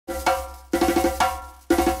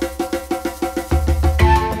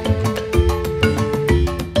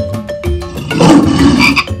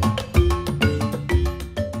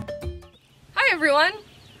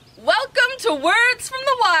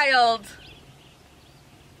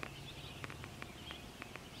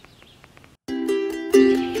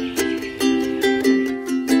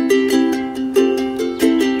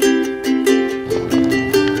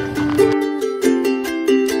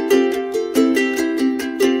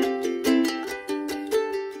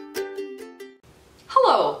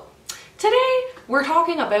we're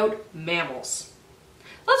talking about mammals.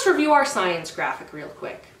 Let's review our science graphic real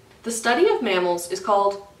quick. The study of mammals is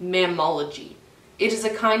called mammalogy. It is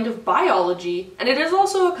a kind of biology, and it is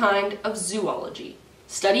also a kind of zoology,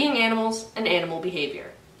 studying animals and animal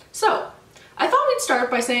behavior. So, I thought we'd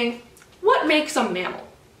start by saying, what makes a mammal?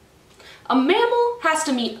 A mammal has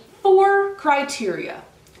to meet 4 criteria.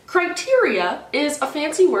 Criteria is a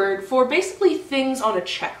fancy word for basically things on a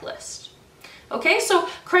checklist. Okay, so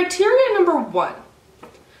criteria number 1.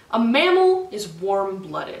 A mammal is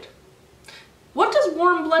warm-blooded. What does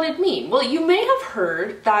warm-blooded mean? Well, you may have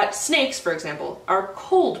heard that snakes, for example, are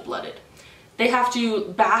cold-blooded. They have to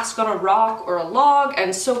bask on a rock or a log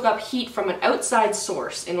and soak up heat from an outside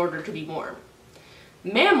source in order to be warm.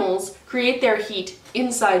 Mammals create their heat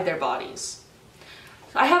inside their bodies.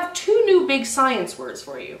 I have 2 new big science words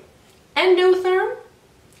for you. Endotherm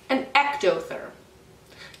and ectotherm.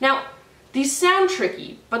 Now, these sound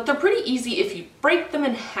tricky, but they're pretty easy if you break them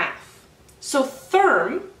in half. So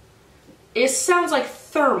therm sounds like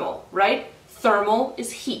thermal, right? Thermal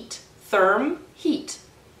is heat. Therm, heat.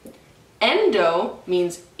 Endo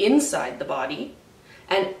means inside the body,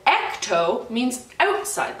 and ecto means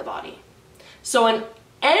outside the body. So an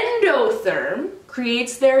endotherm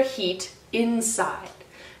creates their heat inside.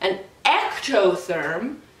 An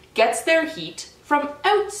ectotherm gets their heat from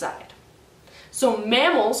outside. So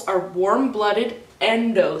mammals are warm-blooded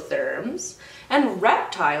endotherms, and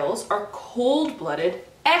reptiles are cold-blooded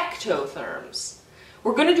ectotherms.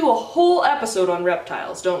 We're going to do a whole episode on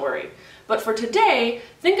reptiles, don't worry. But for today,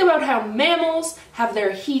 think about how mammals have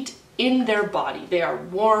their heat in their body. They are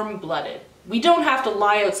warm-blooded. We don't have to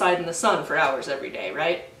lie outside in the sun for hours every day,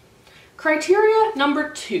 right? Criteria number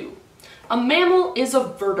 2. A mammal is a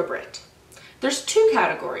vertebrate. There's 2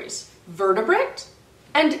 categories, vertebrate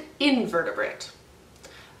and invertebrate.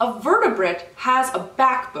 A vertebrate has a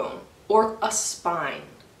backbone, or a spine.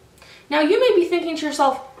 Now you may be thinking to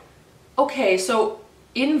yourself, okay, so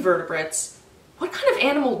invertebrates, what kind of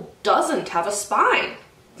animal doesn't have a spine?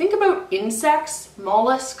 Think about insects,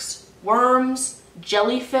 mollusks, worms,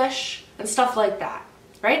 jellyfish, and stuff like that,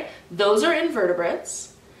 right? Those are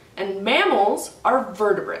invertebrates, and mammals are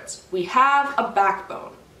vertebrates. We have a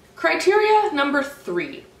backbone. Criteria number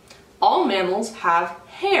 3. All mammals have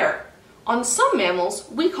hair. On some mammals,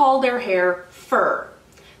 we call their hair fur.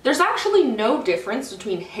 There's actually no difference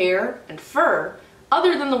between hair and fur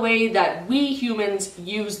other than the way that we humans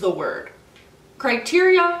use the word.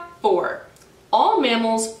 Criteria 4. All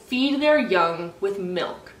mammals feed their young with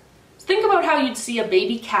milk. Think about how you'd see a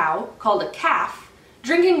baby cow, called a calf,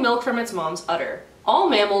 drinking milk from its mom's udder. All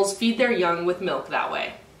mammals feed their young with milk that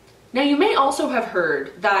way. Now you may also have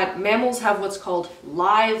heard that mammals have what's called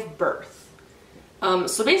live birth.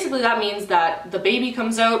 So basically that means that the baby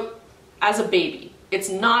comes out as a baby. It's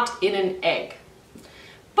not in an egg.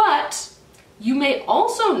 But you may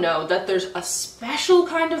also know that there's a special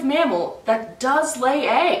kind of mammal that does lay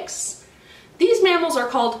eggs. These mammals are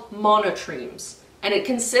called monotremes, and it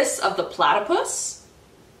consists of the platypus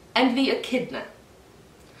and the echidna.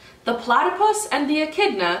 The platypus and the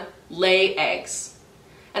echidna lay eggs.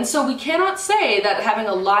 And so we cannot say that having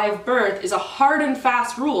a live birth is a hard and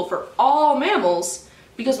fast rule for all mammals,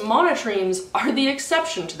 because monotremes are the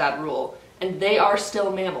exception to that rule, and they are still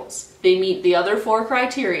mammals. They meet the other 4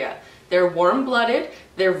 criteria. They're warm-blooded,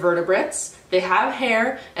 they're vertebrates, they have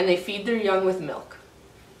hair, and they feed their young with milk.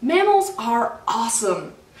 Mammals are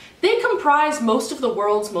awesome! They comprise most of the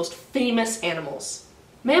world's most famous animals.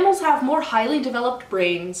 Mammals have more highly developed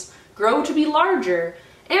brains, grow to be larger,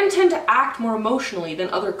 and tend to act more emotionally than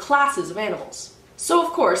other classes of animals. So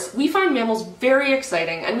of course, we find mammals very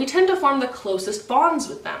exciting, and we tend to form the closest bonds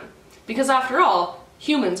with them. Because after all,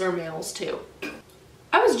 humans are mammals too.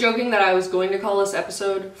 I was joking that I was going to call this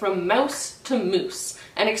episode From Mouse to Moose,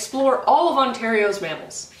 and explore all of Ontario's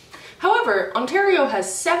mammals. However, Ontario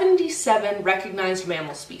has 77 recognized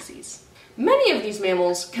mammal species. Many of these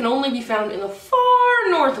mammals can only be found in the far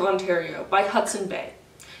north of Ontario by Hudson Bay.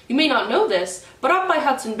 You may not know this, but up by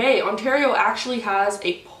Hudson Bay, Ontario actually has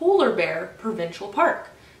a polar bear provincial park.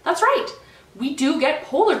 That's right, we do get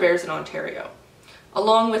polar bears in Ontario,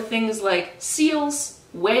 along with things like seals,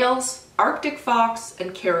 whales, Arctic fox,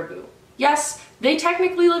 and caribou. Yes, they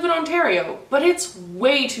technically live in Ontario, but it's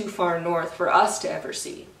way too far north for us to ever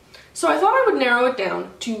see. So I thought I would narrow it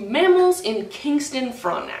down to mammals in Kingston,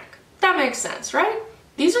 Frontenac. That makes sense, right?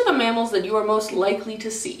 These are the mammals that you are most likely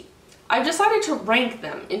to see. I've decided to rank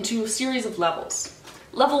them into a series of levels.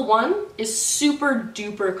 Level 1 is super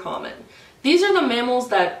duper common. These are the mammals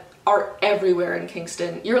that are everywhere in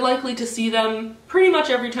Kingston. You're likely to see them pretty much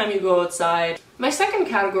every time you go outside. My second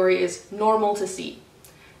category is normal to see.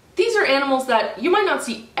 These are animals that you might not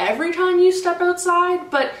see every time you step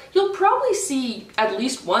outside, but you'll probably see at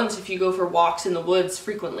least once if you go for walks in the woods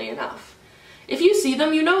frequently enough. If you see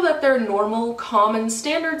them, you know that they're normal, common,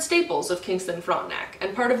 standard staples of Kingston Frontenac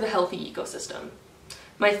and part of the healthy ecosystem.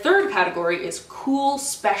 My third category is cool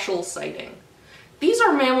special sighting. These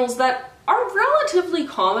are mammals that are relatively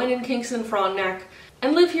common in Kingston Frontenac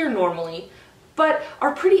and live here normally, but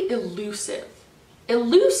are pretty elusive.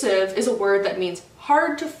 Elusive is a word that means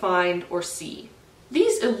hard to find or see.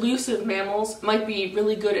 These elusive mammals might be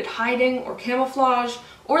really good at hiding or camouflage,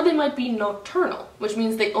 or they might be nocturnal, which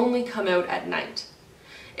means they only come out at night.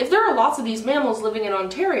 If there are lots of these mammals living in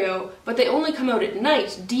Ontario, but they only come out at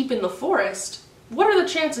night deep in the forest, what are the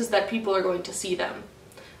chances that people are going to see them?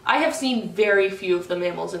 I have seen very few of the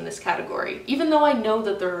mammals in this category, even though I know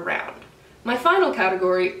that they're around. My final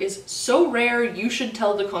category is so rare you should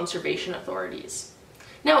tell the conservation authorities.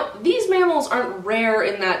 Now, these mammals aren't rare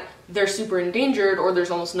in that they're super endangered or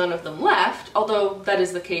there's almost none of them left, although that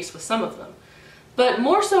is the case with some of them. But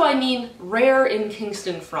more so I mean rare in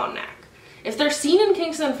Kingston Frontenac. If they're seen in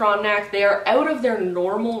Kingston Frontenac, they are out of their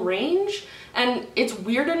normal range, and it's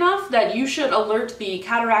weird enough that you should alert the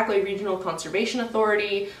Cataraqui Regional Conservation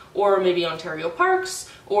Authority, or maybe Ontario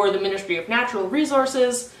Parks, or the Ministry of Natural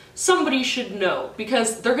Resources. Somebody should know,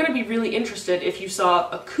 because they're going to be really interested if you saw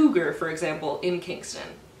a cougar, for example, in Kingston.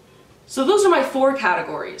 So those are my 4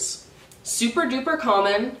 categories. Super duper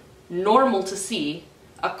common, normal to see,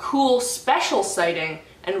 a cool special sighting,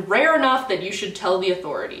 and rare enough that you should tell the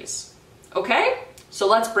authorities. Okay? So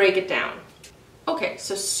let's break it down. Okay,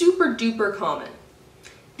 so super duper common.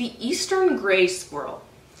 The eastern gray squirrel.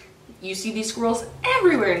 You see these squirrels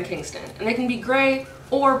everywhere in Kingston, and they can be gray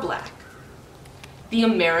or black. The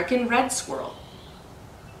American red squirrel.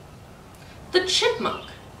 The chipmunk.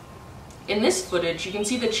 In this footage, you can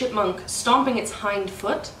see the chipmunk stomping its hind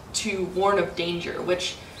foot to warn of danger,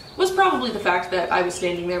 which was probably the fact that I was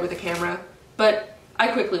standing there with a camera, but I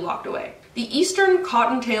quickly walked away. The eastern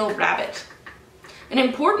cottontail rabbit. An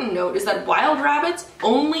important note is that wild rabbits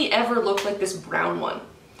only ever look like this brown one.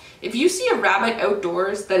 If you see a rabbit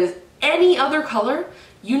outdoors that is any other color,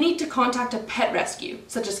 you need to contact a pet rescue,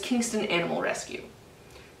 such as Kingston Animal Rescue.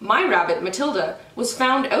 My rabbit, Matilda, was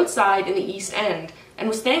found outside in the East End and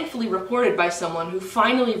was thankfully reported by someone who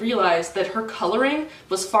finally realized that her coloring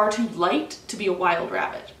was far too light to be a wild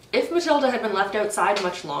rabbit. If Matilda had been left outside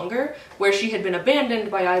much longer, where she had been abandoned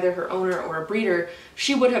by either her owner or a breeder,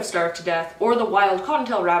 she would have starved to death, or the wild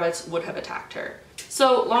cottontail rabbits would have attacked her.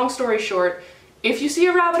 So, long story short, if you see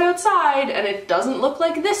a rabbit outside and it doesn't look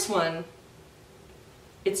like this one,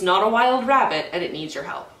 it's not a wild rabbit and it needs your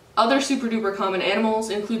help. Other super duper common animals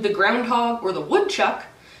include the groundhog or the woodchuck.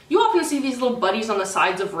 You often see these little buddies on the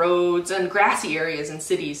sides of roads and grassy areas in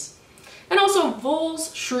cities. And also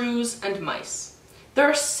voles, shrews, and mice. There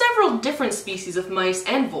are several different species of mice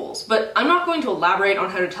and voles, but I'm not going to elaborate on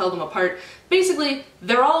how to tell them apart. Basically,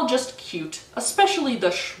 they're all just cute, especially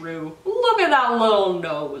the shrew. Look at that little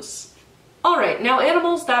nose. Alright, now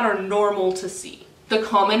animals that are normal to see. The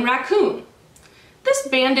common raccoon. This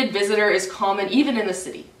banded visitor is common even in the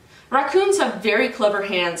city. Raccoons have very clever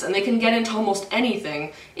hands and they can get into almost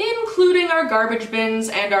anything, including our garbage bins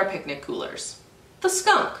and our picnic coolers. The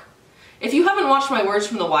skunk. If you haven't watched my Words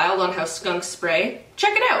from the Wild on how skunks spray,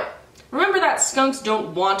 check it out! Remember that skunks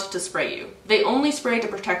don't want to spray you. They only spray to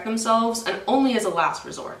protect themselves and only as a last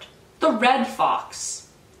resort. The red fox.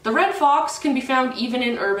 The red fox can be found even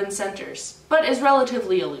in urban centers, but is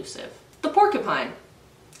relatively elusive. The porcupine.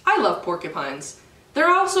 I love porcupines. They're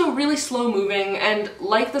also really slow moving, and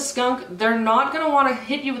like the skunk, they're not going to want to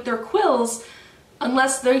hit you with their quills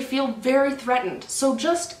unless they feel very threatened, so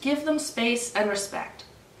just give them space and respect.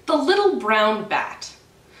 The little brown bat.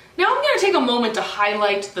 Now I'm going to take a moment to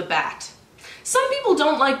highlight the bat. Some people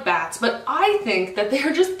don't like bats, but I think that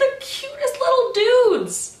they're just the cutest little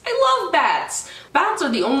dudes. I love bats. Bats are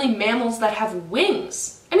the only mammals that have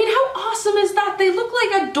wings. I mean, how awesome is that? They look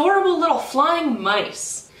like adorable little flying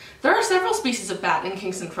mice. There are several species of bat in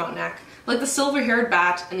Kingston Frontenac, like the silver-haired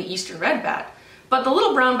bat and the eastern red bat, but the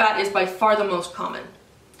little brown bat is by far the most common.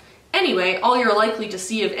 Anyway, all you're likely to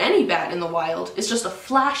see of any bat in the wild is just a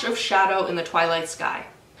flash of shadow in the twilight sky.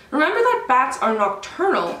 Remember that bats are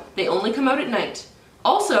nocturnal, they only come out at night.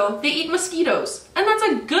 Also, they eat mosquitoes, and that's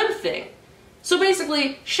a good thing. So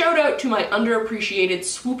basically, shout out to my underappreciated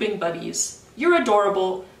swooping buddies. You're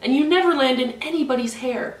adorable, and you never land in anybody's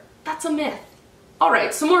hair. That's a myth.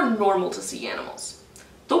 Alright, some more normal to see animals.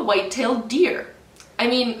 The white-tailed deer. I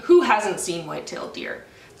mean, who hasn't seen white-tailed deer?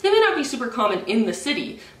 They may not be super common in the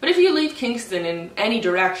city, but if you leave Kingston in any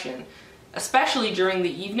direction, especially during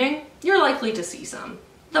the evening, you're likely to see some.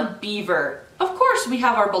 The beaver. Of course we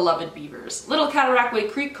have our beloved beavers. Little Cataraqui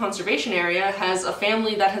Creek Conservation Area has a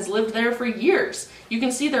family that has lived there for years. You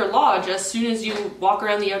can see their lodge as soon as you walk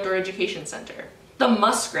around the Outdoor Education Center. The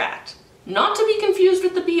muskrat. Not to be confused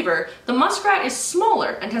with the beaver, the muskrat is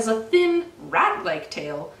smaller and has a thin, rat-like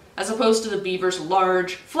tail, as opposed to the beaver's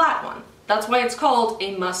large, flat one. That's why it's called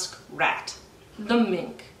a muskrat. The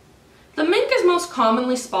mink. The mink is most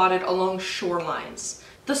commonly spotted along shorelines.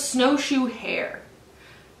 The snowshoe hare.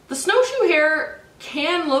 The snowshoe hare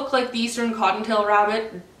can look like the eastern cottontail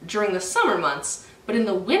rabbit during the summer months, but in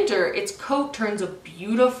the winter its coat turns a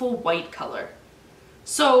beautiful white color.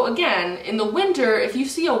 So again, in the winter, if you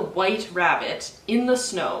see a white rabbit in the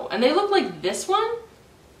snow and they look like this one,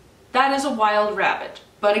 that is a wild rabbit.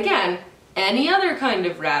 But again, any other kind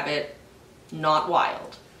of rabbit, not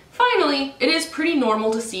wild. Finally, it is pretty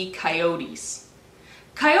normal to see coyotes.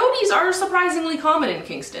 Coyotes are surprisingly common in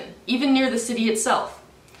Kingston, even near the city itself.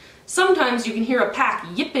 Sometimes you can hear a pack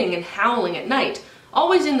yipping and howling at night,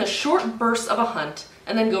 always in the short bursts of a hunt,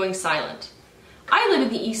 and then going silent. I live in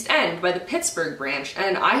the East End by the Pittsburgh branch,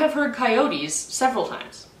 and I have heard coyotes several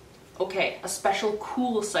times. Okay, a special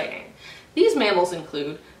cool sighting. These mammals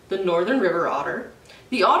include the northern river otter.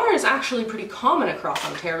 The otter is actually pretty common across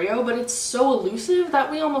Ontario, but it's so elusive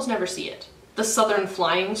that we almost never see it. The southern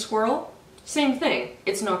flying squirrel, same thing.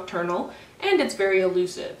 It's nocturnal, and it's very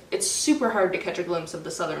elusive. It's super hard to catch a glimpse of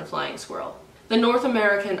the southern flying squirrel. The North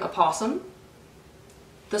American opossum,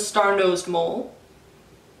 the star-nosed mole,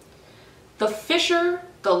 the fisher,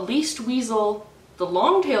 the least weasel, the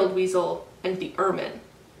long-tailed weasel, and the ermine.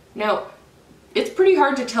 Now, it's pretty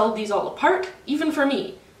hard to tell these all apart, even for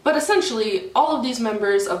me, but essentially all of these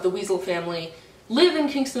members of the weasel family live in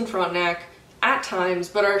Kingston, Frontenac at times,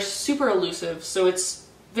 but are super elusive, so it's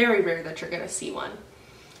very rare that you're gonna see one.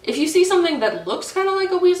 If you see something that looks kind of like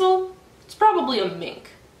a weasel, it's probably a mink,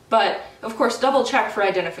 but of course double check for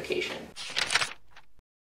identification.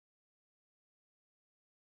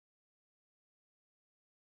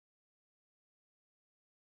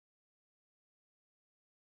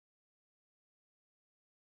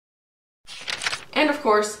 And of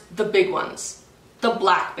course, the big ones. The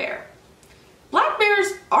black bear. Black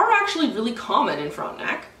bears are actually really common in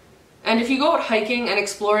Frontenac. And if you go out hiking and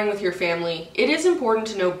exploring with your family, it is important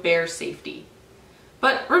to know bear safety.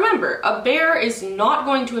 But remember, a bear is not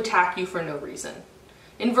going to attack you for no reason.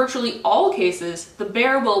 In virtually all cases, the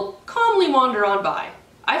bear will calmly wander on by.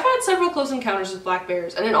 I've had several close encounters with black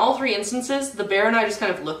bears, and in all three instances, the bear and I just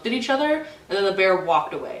kind of looked at each other, and then the bear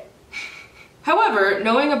walked away. However,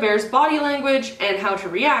 knowing a bear's body language and how to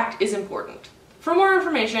react is important. For more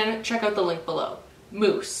information, check out the link below.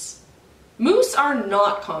 Moose. Moose are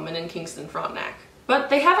not common in Kingston, Frontenac,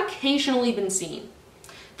 but they have occasionally been seen.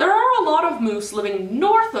 There are a lot of moose living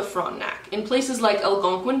north of Frontenac, in places like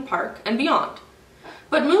Algonquin Park and beyond.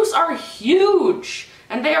 But moose are huge,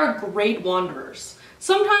 and they are great wanderers.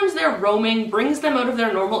 Sometimes their roaming brings them out of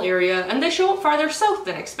their normal area, and they show up farther south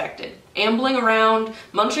than expected, ambling around,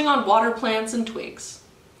 munching on water plants and twigs.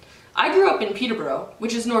 I grew up in Peterborough,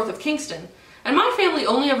 which is north of Kingston, and my family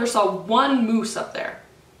only ever saw one moose up there.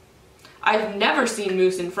 I've never seen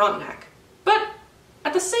moose in Frontenac, but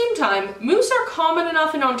at the same time, moose are common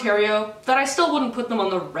enough in Ontario that I still wouldn't put them on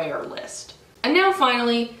the rare list. And now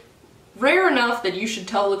finally, rare enough that you should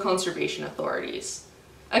tell the conservation authorities.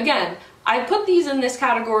 Again, I put these in this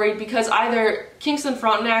category because either Kingston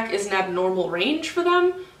Frontenac is an abnormal range for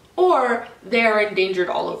them, or they are endangered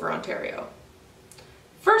all over Ontario.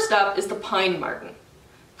 First up is the pine marten.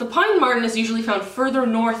 The pine marten is usually found further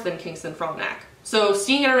north than Kingston Frontenac, so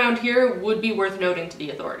seeing it around here would be worth noting to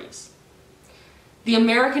the authorities. The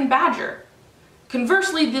American badger.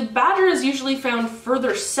 Conversely, the badger is usually found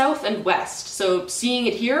further south and west, so seeing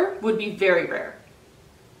it here would be very rare.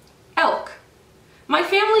 Elk. My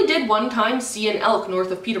family did one time see an elk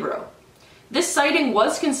north of Peterborough. This sighting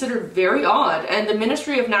was considered very odd, and the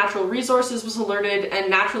Ministry of Natural Resources was alerted and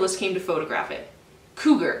naturalists came to photograph it.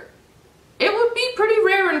 Cougar. It would be pretty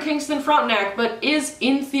rare in Kingston Frontenac, but is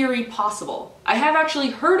in theory possible. I have actually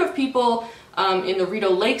heard of people in the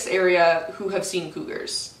Rideau Lakes area who have seen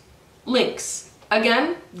cougars. Lynx.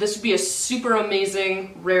 Again, this would be a super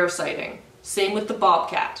amazing rare sighting. Same with the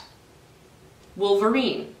bobcat.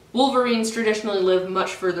 Wolverine. Wolverines traditionally live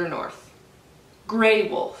much further north. Grey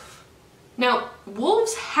wolf. Now,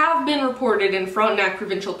 wolves have been reported in Frontenac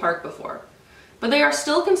Provincial Park before, but they are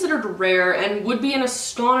still considered rare and would be an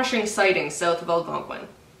astonishing sighting south of Algonquin.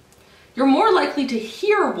 You're more likely to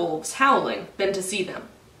hear wolves howling than to see them.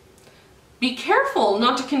 Be careful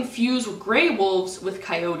not to confuse grey wolves with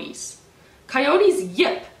coyotes. Coyotes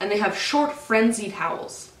yip and they have short, frenzied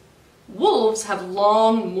howls. Wolves have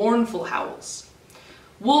long, mournful howls.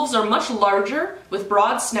 Wolves are much larger, with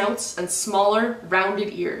broad snouts and smaller,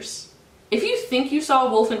 rounded ears. If you think you saw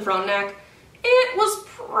a wolf in Frontenac, it was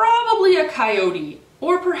probably a coyote,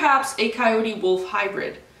 or perhaps a coyote-wolf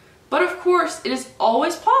hybrid. But of course, it is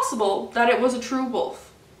always possible that it was a true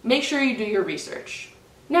wolf. Make sure you do your research.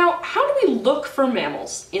 Now, how do we look for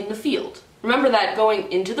mammals in the field? Remember that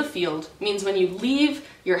going into the field means when you leave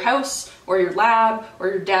your house or your lab or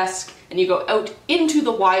your desk and you go out into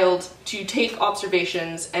the wild to take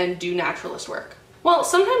observations and do naturalist work. Well,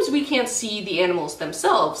 sometimes we can't see the animals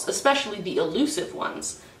themselves, especially the elusive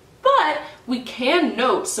ones, but we can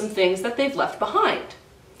note some things that they've left behind.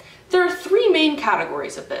 There are three main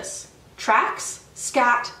categories of this: tracks,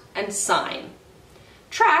 scat, and sign.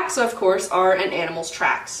 Tracks, of course, are an animal's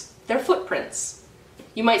tracks. They're footprints.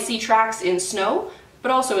 You might see tracks in snow,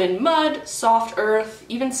 but also in mud, soft earth,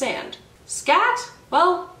 even sand. Scat?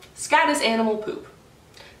 Well, scat is animal poop.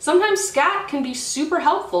 Sometimes scat can be super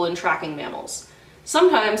helpful in tracking mammals.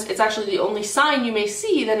 Sometimes it's actually the only sign you may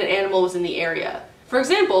see that an animal was in the area. For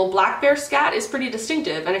example, black bear scat is pretty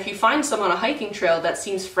distinctive, and if you find some on a hiking trail that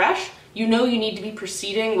seems fresh, you know you need to be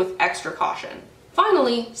proceeding with extra caution.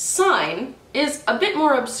 Finally, sign is a bit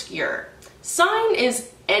more obscure. Sign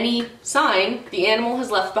is any sign the animal has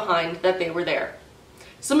left behind that they were there.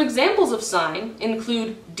 Some examples of sign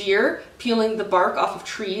include deer peeling the bark off of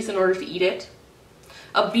trees in order to eat it,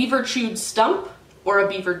 a beaver chewed stump, or a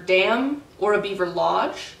beaver dam, or a beaver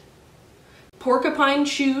lodge, porcupine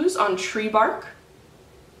chews on tree bark,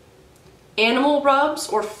 animal rubs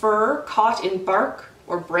or fur caught in bark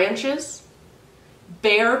or branches,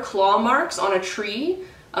 bear claw marks on a tree.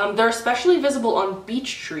 They're especially visible on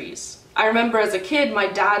beech trees. I remember as a kid, my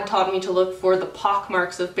dad taught me to look for the pock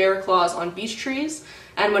marks of bear claws on beech trees,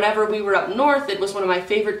 and whenever we were up north, it was one of my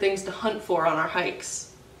favorite things to hunt for on our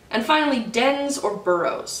hikes. And finally, dens or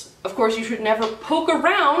burrows. Of course, you should never poke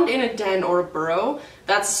around in a den or a burrow.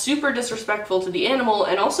 That's super disrespectful to the animal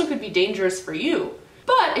and also could be dangerous for you.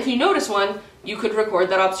 But if you notice one, you could record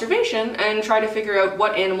that observation and try to figure out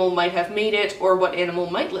what animal might have made it or what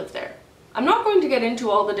animal might live there. I'm not going to get into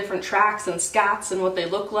all the different tracks and scats and what they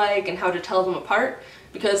look like and how to tell them apart,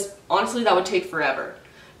 because honestly that would take forever.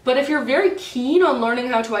 But if you're very keen on learning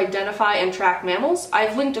how to identify and track mammals,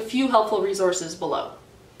 I've linked a few helpful resources below.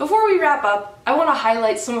 Before we wrap up, I want to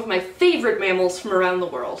highlight some of my favorite mammals from around the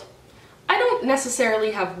world. I don't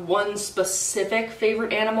necessarily have one specific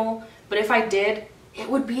favorite animal, but if I did, it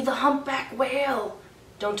would be the humpback whale.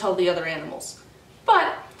 Don't tell the other animals.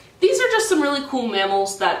 But these are just some really cool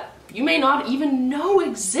mammals that you may not even know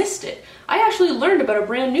existed. I actually learned about a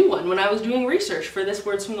brand new one when I was doing research for this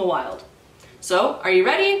Words from the Wild. So, are you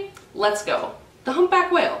ready? Let's go. The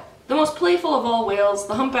humpback whale. The most playful of all whales,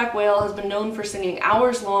 the humpback whale has been known for singing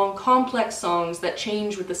hours-long, complex songs that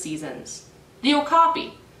change with the seasons. The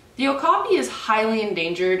okapi. The okapi is highly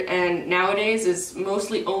endangered and nowadays is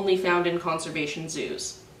mostly only found in conservation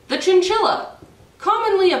zoos. The chinchilla.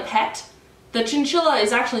 Commonly a pet, the chinchilla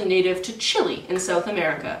is actually native to Chile in South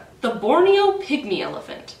America. The Borneo pygmy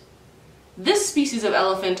elephant. This species of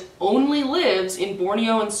elephant only lives in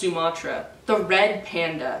Borneo and Sumatra. The red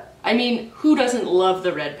panda. I mean, who doesn't love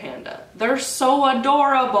the red panda? They're so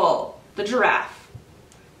adorable! The giraffe.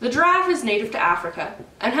 The giraffe is native to Africa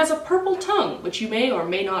and has a purple tongue, which you may or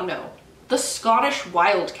may not know. The Scottish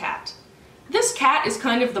wildcat. This cat is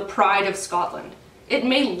kind of the pride of Scotland. It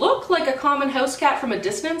may look like a common house cat from a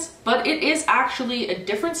distance, but it is actually a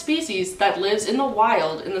different species that lives in the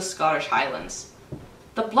wild in the Scottish Highlands.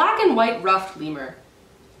 The black and white ruffed lemur.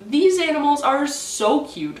 These animals are so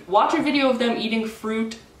cute. Watch a video of them eating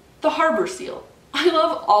fruit. The harbor seal. I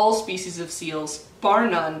love all species of seals, bar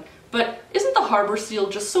none, but isn't the harbor seal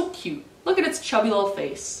just so cute? Look at its chubby little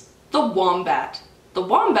face. The wombat. The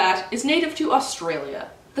wombat is native to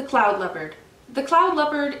Australia. The cloud leopard. The cloud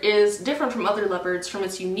leopard is different from other leopards from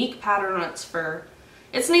its unique pattern on its fur.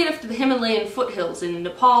 It's native to the Himalayan foothills in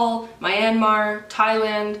Nepal, Myanmar,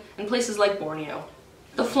 Thailand, and places like Borneo.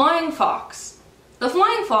 The flying fox. The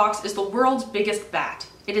flying fox is the world's biggest bat.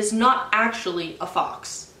 It is not actually a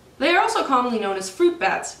fox. They are also commonly known as fruit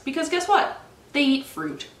bats because guess what? They eat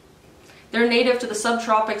fruit. They're native to the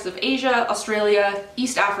subtropics of Asia, Australia,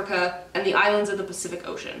 East Africa, and the islands of the Pacific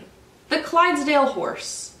Ocean. The Clydesdale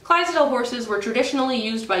horse. Clydesdale horses were traditionally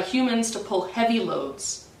used by humans to pull heavy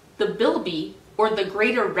loads. The bilby, or the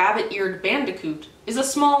greater rabbit-eared bandicoot, is a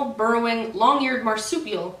small, burrowing, long-eared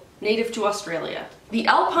marsupial native to Australia. The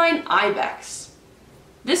alpine ibex.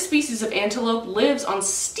 This species of antelope lives on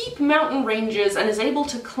steep mountain ranges and is able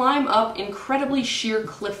to climb up incredibly sheer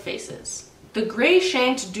cliff faces. The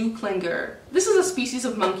gray-shanked duklinger. This is a species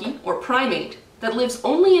of monkey, or primate, that lives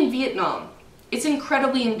only in Vietnam. It's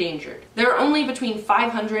incredibly endangered. There are only between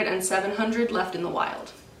 500 and 700 left in the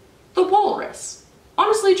wild. The walrus.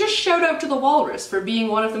 Honestly, just shout out to the walrus for being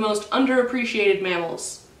one of the most underappreciated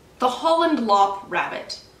mammals. The Holland lop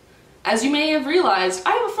rabbit. As you may have realized,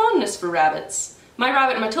 I have a fondness for rabbits. My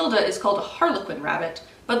rabbit Matilda is called a harlequin rabbit,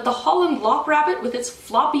 but the Holland lop rabbit, with its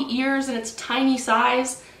floppy ears and its tiny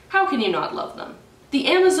size, how can you not love them? The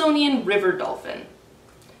Amazonian river dolphin.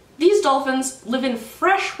 These dolphins live in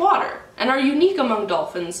fresh water and are unique among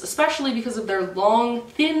dolphins, especially because of their long,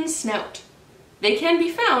 thin snout. They can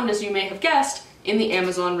be found, as you may have guessed, in the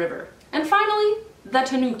Amazon River. And finally, the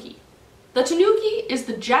tanuki. The tanuki is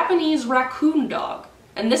the Japanese raccoon dog,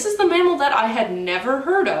 and this is the mammal that I had never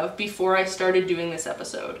heard of before I started doing this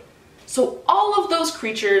episode. So all of those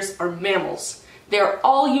creatures are mammals. They are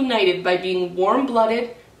all united by being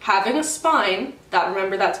warm-blooded, having a spine,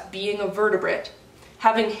 remember that's being a vertebrate,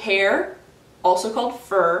 having hair, also called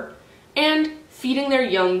fur, and feeding their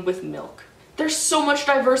young with milk. There's so much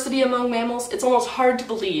diversity among mammals, it's almost hard to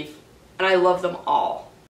believe, and I love them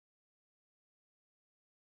all.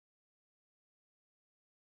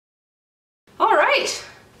 Alright,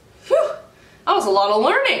 whew, that was a lot of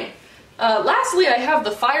learning. Lastly, I have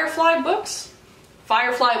the Firefly books,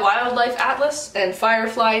 Firefly Wildlife Atlas and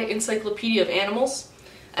Firefly Encyclopedia of Animals,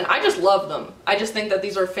 and I just love them. I just think that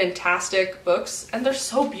these are fantastic books, and they're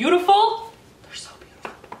so beautiful. They're so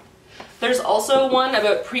beautiful. There's also one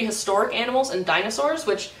about prehistoric animals and dinosaurs,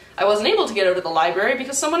 which I wasn't able to get out of the library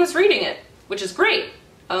because someone is reading it, which is great.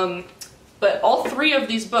 But all three of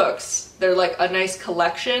these books, they're like a nice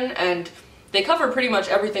collection, and they cover pretty much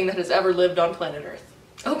everything that has ever lived on planet Earth.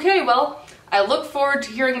 Okay, well, I look forward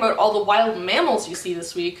to hearing about all the wild mammals you see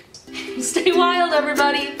this week. Stay wild,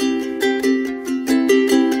 everybody!